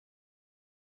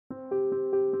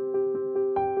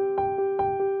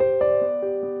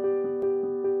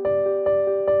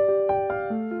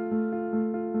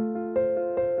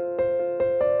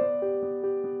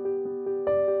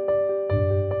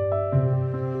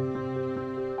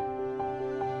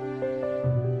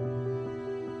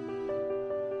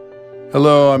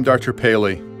Hello, I'm Dr.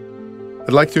 Paley.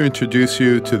 I'd like to introduce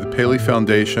you to the Paley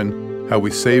Foundation, how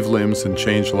we save limbs and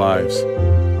change lives.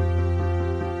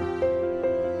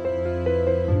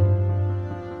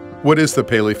 What is the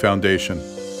Paley Foundation?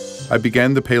 I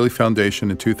began the Paley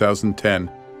Foundation in 2010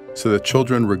 so that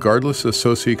children, regardless of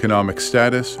socioeconomic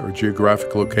status or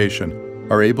geographic location,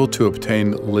 are able to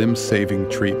obtain limb-saving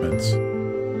treatments.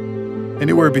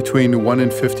 Anywhere between 1 in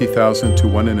 50,000 to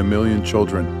 1 in a million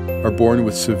children are born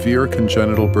with severe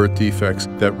congenital birth defects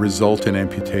that result in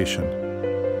amputation.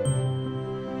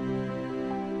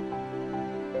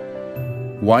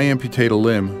 Why amputate a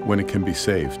limb when it can be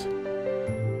saved?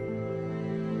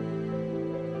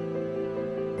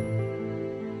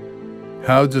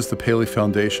 How does the Paley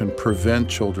Foundation prevent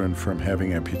children from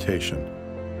having amputation?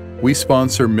 We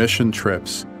sponsor mission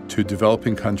trips to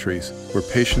developing countries where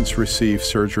patients receive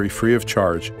surgery free of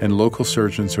charge and local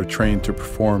surgeons are trained to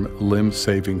perform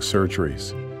limb-saving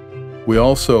surgeries. We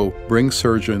also bring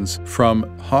surgeons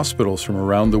from hospitals from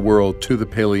around the world to the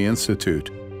Paley Institute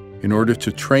in order to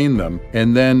train them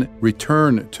and then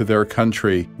return to their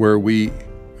country where we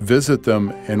visit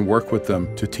them and work with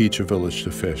them to teach a village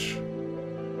to fish.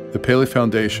 The Paley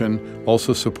Foundation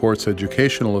also supports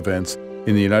educational events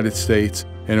in the United States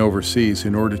and overseas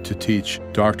in order to teach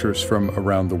doctors from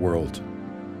around the world.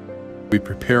 We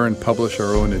prepare and publish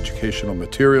our own educational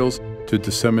materials to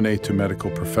disseminate to medical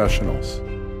professionals.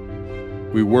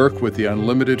 We work with the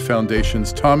Unlimited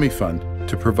Foundation's Tommy Fund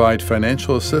to provide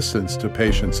financial assistance to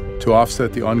patients to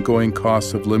offset the ongoing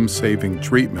costs of limb-saving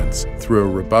treatments through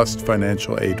a robust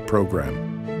financial aid program.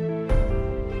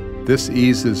 This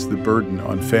eases the burden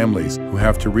on families who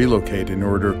have to relocate in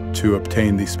order to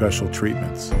obtain these special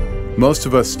treatments. Most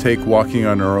of us take walking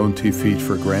on our own 2 feet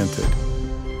for granted.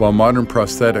 While modern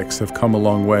prosthetics have come a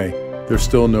long way, there's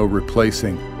still no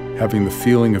replacing having the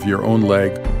feeling of your own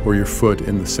leg or your foot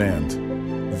in the sand.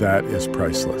 That is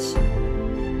priceless.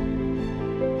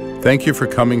 Thank you for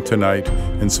coming tonight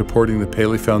and supporting the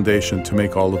Paley Foundation to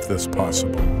make all of this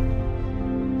possible.